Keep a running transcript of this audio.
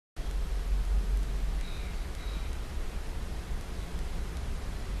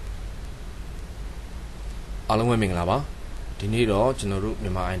အားလုံးပဲမင်္ဂလာပါဒီနေ့တော့ကျွန်တော်တို့မြ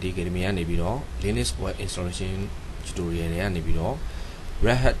န်မာ IT Academy ကနေပြီးတော့ Linux web installation tutorial တွေကနေပြီးတော့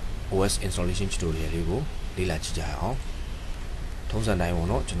Red Hat OS installation tutorial လေးကိုလေ့လာကြည့်ကြရအောင်ထုံးစံတိုင်းပေါ့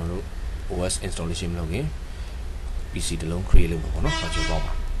နော်ကျွန်တော်တို့ OS installation မလုပ်ခင် PC တစ်လုံး create လုပ်မှာပေါ့နော်ကျွန်တော်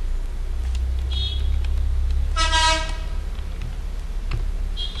ပါ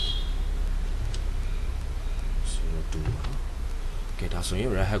ကဲဒါဆိုရင်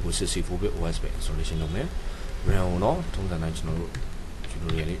Red Hat ကို 64-bit OS ပဲ installation လုပ်မယ် RAM ကိုတော့ထုံးစံတိုင်းကျွန်တော်တို့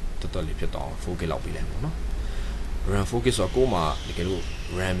tutorial လေးတော်တော်လေးဖြစ်တော့ 4K လောက်ပေးလိုက်ပါတော့ RAM 4K ဆိုတော့ကိုယ်မှာတကယ်လို့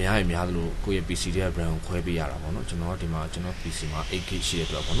RAM များရင်များသလိုကိုယ့်ရဲ့ PC တွေက RAM ကိုခွဲပေးရတာပေါ့နော်ကျွန်တော်ဒီမှာကျွန်တော် PC မှာ 8K ရှိတဲ့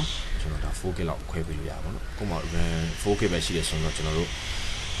အတွက်ပေါ့နော်ကျွန်တော်ဒါ 4K လောက်ခွဲပေးလို့ရပါပေါ့နော်ကိုယ်မှာ RAM 4K ပဲရှိတယ်ဆိုတော့ကျွန်တော်တို့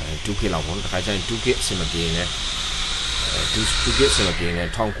2K လောက်ပေါ့နော်တခါကျရင် 2K အဆင်မပြေရင်လည်း2K အဆင်မပြေရင်လည်း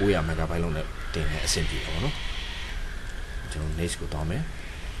1900 MB လုံးနဲ့တင်နေအဆင်ပြေပါပေါ့နော်ကျွန်တော် next ကိုတောင်းမယ်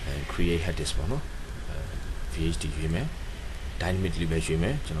create head disk ပေါ့နော်VHD ရွေးမယ် dynamically ပဲရွေးမ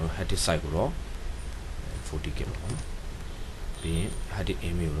ယ်ကျွန်တော် head disk size ကိုတော့ 40K ပေါ့နော်ပြီးရင် head disk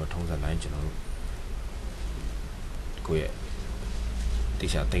image ကိုတော့ထုံးစံတိုင်းကျွန်တော်တို့ကိုယ့်ရဲ့တိ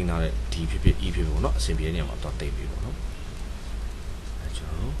ကျတင်ထားတဲ့ D ဖြစ်ဖြစ် E ဖြစ်ဖြစ်ပေါ့နော်အဆင်ပြေတဲ့နေရာမှာတော့တင်ပြီပေါ့နော်အဲကျွန်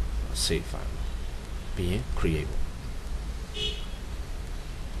တော်တို့ save file ပြီးရင် create ပေါ့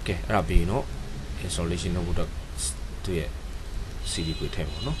ကဲအဲ့ဒါပြီးရင်တော့ installation လုပ်ဖို့တော့သူရဲ့ CD ကိုထည့်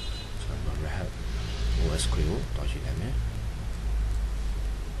ပါနော်ကျွန်တော် Red Hat OS ကိုတော့ရှိလိုက်မယ်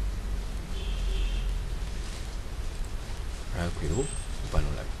Red Hat ကိုပတ်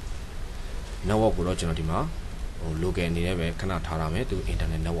လို့လိုက် network ကိုတော့ကျွန်တော်ဒီမှာဟို local အနေနဲ့ပဲခဏထားရမယ်သူ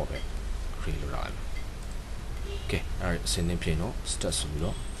internet network ပဲ create လုပ်ရမယ်ကဲအဲ့ဒါအစင်းနေဖြစ်တော့ start ဆိုပြီး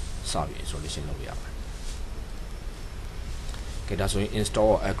တော့စပြီး installation လုပ်ရမယ်ကဲဒါဆိုရင်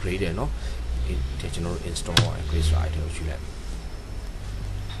install upgrade တယ်နော်ဒီကျွန်တော်တို့ install upgrade ဆို item ကိုယူလိုက်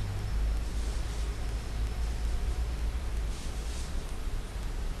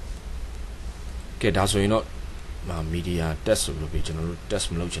ကဲဒါဆိုရင်တော့media test ဆိုလို့ပြီးကျွန်တော်တို့ test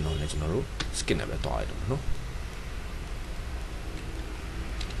မလုပ်ချင်တော့လဲကျွန်တော်တို့ skip နဲ့ပဲတွားရတော့နော်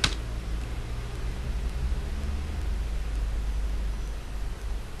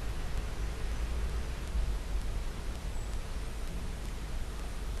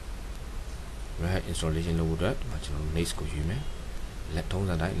Red installation လုပ်ဖို့အတွက်ဒီမှာကျွန်တော် next ကိုယူမယ်လက်ထုံး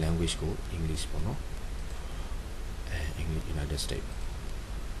စံတိုင်း language ကို English ပေါ့နော်English United States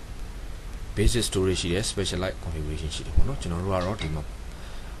basic storage ရှိတယ် specialized configuration ရှိတယ်ပေါ့နော်ကျွန်တော်တို့ကတော့ဒီမှာ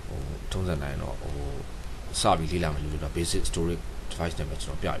ဟိုထုံးစံတိုင်းတော့ဟိုစပြီးလေ့လာမယ်လို့တော့ basic storage device နဲ့ပဲ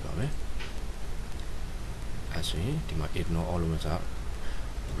ကျွန်တော်ပြပြပါမယ်အဲဆိုရင်ဒီမှာ ignore all လို့ဆိုတာ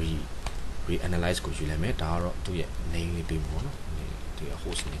reanalyze ကိုယူလိုက်မယ်ဒါကတော့သူ့ရဲ့ name လေးပေးဖို့ပေါ့နော်ဒီ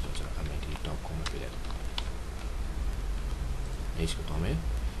host name ဆိုတော့ mit.com ပဲပေးလိုက် next ကိုတော့မယ်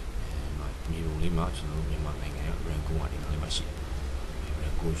မြေပုံလေးမှာကျွန်တော်တို့မြန်မာနိုင်ငံရဲ့ rank ကိုဒီမှာရှိတယ်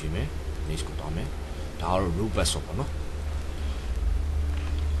rank ကိုယူမယ်next ကိုတော့မယ်ဒါကတော့ root bus ပေါ့နော်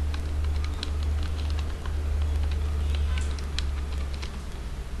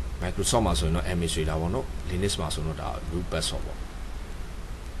Microsoft မှာဆိုရင်တော့ administrator ပေါ့နော် Linux မှာဆိုတော့ဒါ root bus ပေါ့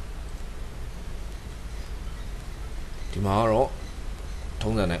ဒီမှာတော့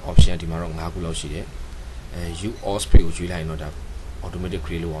ထုံးစံတိုင်း option ဒီမှာတော့5ခုလောက်ရှိတယ်use all space ကိုရွေးလိုက်ရင်တော့ဒါ automatic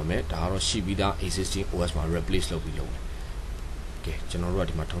create လုပ်ရမယ်ဒါကတော့ရှိပြီးသား existing OS မှာ replace လုပ်ပြီးလုပ်မယ်ကဲကျွန်တော်တို့က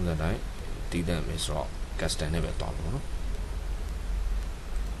ဒီမှာထုံးစံတိုင်းတည်တံ့မယ်ဆိုတော့ custom နဲ့ပဲတောင်းပါတော့နော်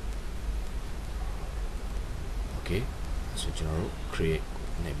okay ဆိုကျွန်တော်တို့ create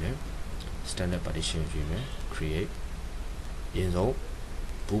နေမယ် standard partition ရွေးမယ် create အရင်ဆုံး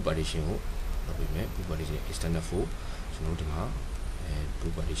boot partition ကိုလုပ်ပေးမယ် boot partition external 4ကျွန်တော်တို့ဒီမှာ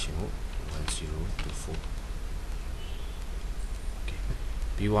boot partition ကို1024 okay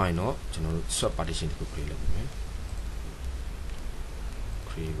ပြီးသွားရင်တော့ကျွန်တော်တို့ swap partition ကို create လုပ်ပေးမယ်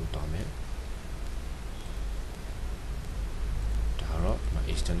create ကိုတောင်းမယ်တော့ဒီမှာ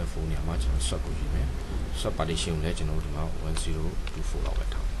external phone နေရာမှာကျွန်တော် swap ကိုယူမယ် swap partition ကိုလည်းကျွန်တော်တို့ဒီမှာ1024လောက်ပဲ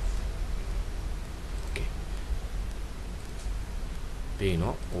ထား okay ပြီးရင်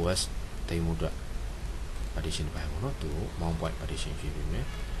တော့ OS တိမ်မှုအတွက် partition ပိုင်းပေါ့နော်သူ့ကို mount point partition ယူပေးမယ်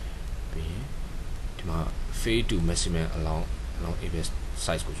ပြီးရင်ဒီမှာ fade to maximum along ABS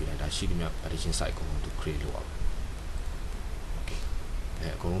size ကိုယူလိုက်တာရှိသမျှ partition size ကိုသူ create လုပ်အောင် okay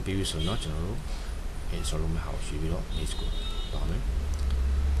အကုန်လုံးပြီးပြီဆိုတော့ကျွန်တော်တို့ install လုပ်မယ့်ဟာကိုယူပြီးတော့ next ကိုတော့မယ်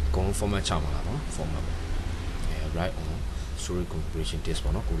အကုန်လုံး format ချမှာလားပေါ့ format ပေါ့right on storage configuration disk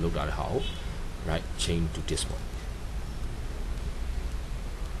ပေါ့နော်ကိုလောက်တာတဲ့ဟာကို right change to disk ပေါ့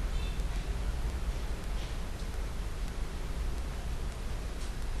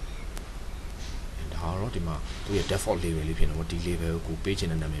နော်ဒီမှာသူရဲ့ default label လေးဖြစ်နေပေါ့ဒီ label ကိုပေးချင်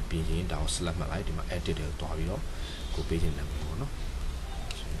တဲ့နာမည်ပြင်ရင်ဒါကို select မှတ်လိုက်ဒီမှာ edit ကိုတွားပြီးတော့ကိုပေးချင်တဲ့နာမည်ပေါ့နော်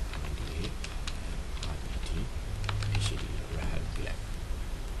ဒီလေး RBT HD red hat ပြလိုက်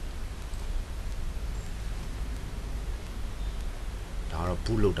ဒါတော့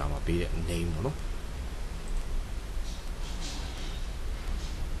boot လုပ်တာမှာပေးတဲ့ name ပေါ့နော်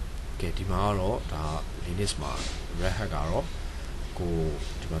ကဲဒီမှာတော့ဒါ Linux မှာ red hat ကတော့ကို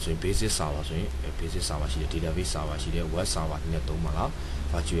ဒီမှာဆိုရင် basic server ဆိုရင် basic server ရှိတယ် database server ရှိတယ် web server နဲ့သုံးပါလား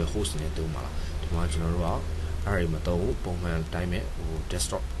virtual host နဲ့သုံးပါလားဒီမှာကျွန်တော်တို့ကအဲ့ဒီမသုံးဘူးပုံမှန်တိုင်းမဲ့ဟို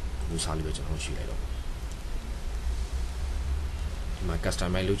desktop ကိုစားလို့ပဲကျွန်တော်တို့ရှိလိုက်တော့ဒီမှာ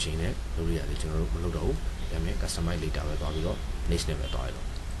customize လုပ်ချင်တယ်လုပ်ရရတယ်ကျွန်တော်တို့မလုပ်တော့ဘူးဒါပေမဲ့ customize later ပဲသွားပြီးတော့ next နဲ့ပဲသွားရ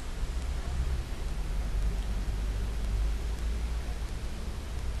တော့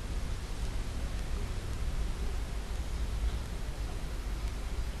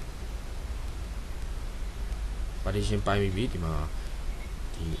partition ပိုင်းပြီးဒီမှာ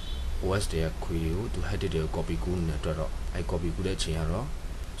ဒီ OS တဲ့ခွေတွေကိုသူ header တွေကို copy ကူးနေတော့အဲ copy ကူးတဲ့အချိန်ကတော့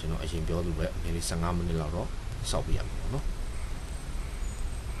ကျွန်တော်အရင်ပြောလိုပဲအနည်းလေး15မိနစ်လောက်တော့စောင့်ပြရမှာပေါ့နော်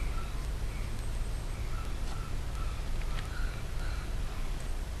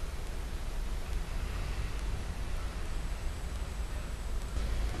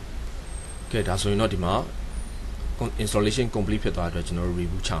ကဲဒါဆိုရင်တော့ဒီမှာ installation complete ဖြစ်သွားတဲ့အတွက်ကျွန်တော်တို့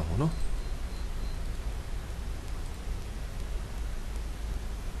reboot ချအောင်ပေါ့နော်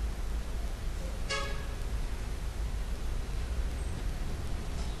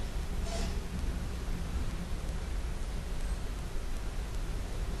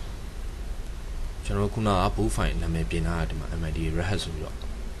ကျွန်တော်ခုနက boot file နာမည်ပြင်ထားတာဒီမှာ MID red hat ဆိုပြီးတော့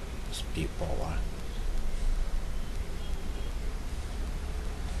speed ပေါ်သွားတယ်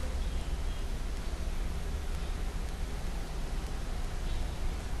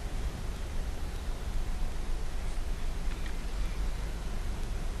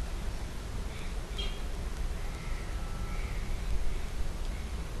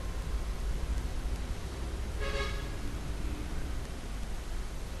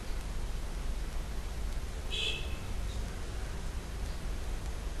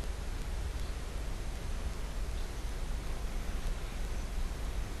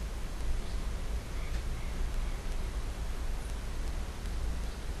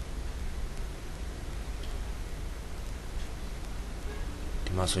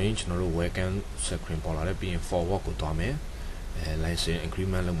ဒီမှာဆိုရင်ကျွန်တော်တို့ welcome screen ပေါ်လာတယ်ပြီးရင် forward ကိုသွားမယ်license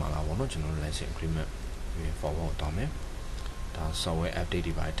increment လုပ်မှာလားပေါ့နော်ကျွန်တော်တို့ license increment ပြီးရင် forward ကိုသွားမယ်ဒါ software update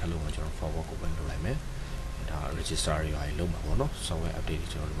တွေပါထပ်လုပ်မှာကျွန်တော် forward ကိုပဲလုပ်လိုက်မယ်ဒါ register တွေပါလုပ်မှာပေါ့နော် software update တွေ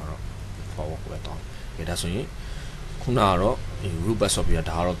ကျွန်တော်တို့မှာတော့ forward ကိုပဲသွားမယ်ဒါဆိုရင်ခုနကတော့ root password ပြတာ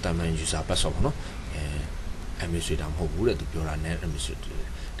ဒါကတော့ taman user password ပေါ့နော်administrator မဟုတ်ဘူးတဲ့သူပြောတာ net administrator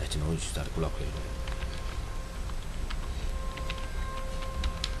ဒါကျွန်တော်တို့ user တခုလောက်ခဲ့တယ်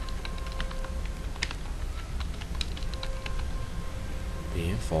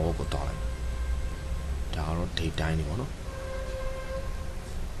forward ကိုတောင်းလိုက်ဒါကတော့ date တိုင်းနေပေါ့နော်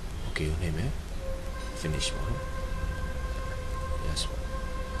okay ကိုနှိပ်မယ် finish ပေါ့နော် yes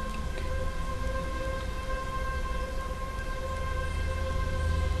okay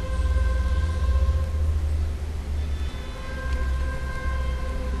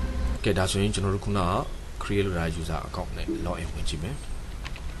ကဲဒါဆိုရင်ကျွန်တော်တို့ခုနက create လုပ်ထားတဲ့ user account နဲ့ login ဝင်ကြည့်မယ်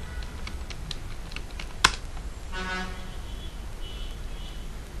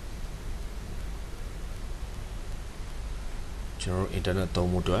ကျွန်တော် internet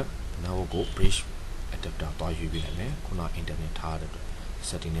သုံးဖို့အတွက်နောက်ကို bridge adapter တွားယူပေးလိုက်မယ်ခုန internet ထားတဲ့အတွက်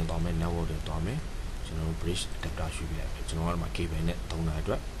setting နဲ့တွားမယ် network တွေတွားမယ်ကျွန်တော် bridge adapter ယူပေးလိုက်မယ်ကျွန်တော်ကဒီမှာ cable နဲ့သုံးတာအ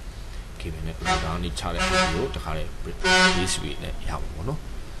တွက် cable နဲ့ router နဲ့ချတဲ့ video ကိုတခါတည်း bridge way နဲ့ရမှာပေါ့နော်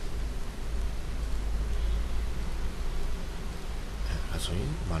အဲဆိုရ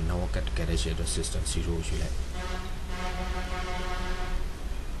င်မ network ကတဲ့ share system 0ကိုယူလိုက်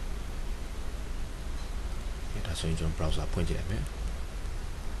ဒါဆိုရင်ကျွန်တော် browser ဖွင့်ကြည့်လိုက်မယ်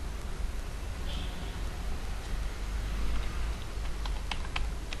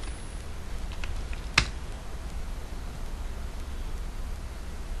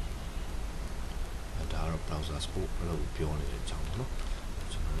ဒါတော့ browser ကိုလို့ပြောနေတဲ့အကြောင်းပေါ့နော်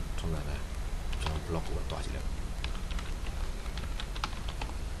ကျွန်တော်ထုံးလိုက်တယ်ကျွန်တော် blog ကိုတွားကြည့်လိုက်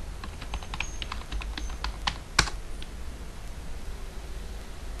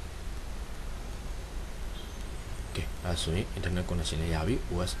အဲဆိုရင် internet connection လည်းရပြီ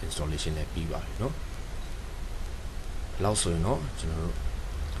OS installation လည်းပြီးပါပြီเนาะလောက်ဆိုရင်တော့ကျွန်တော်တို့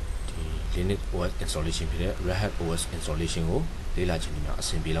ဒီ Linux OS installation ဖြစ်တဲ့ Red Hat OS installation ကိုလေ့လာခြင်းဒီမှာအဆ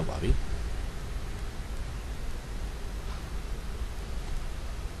င်ပြေလောက်ပါပြီ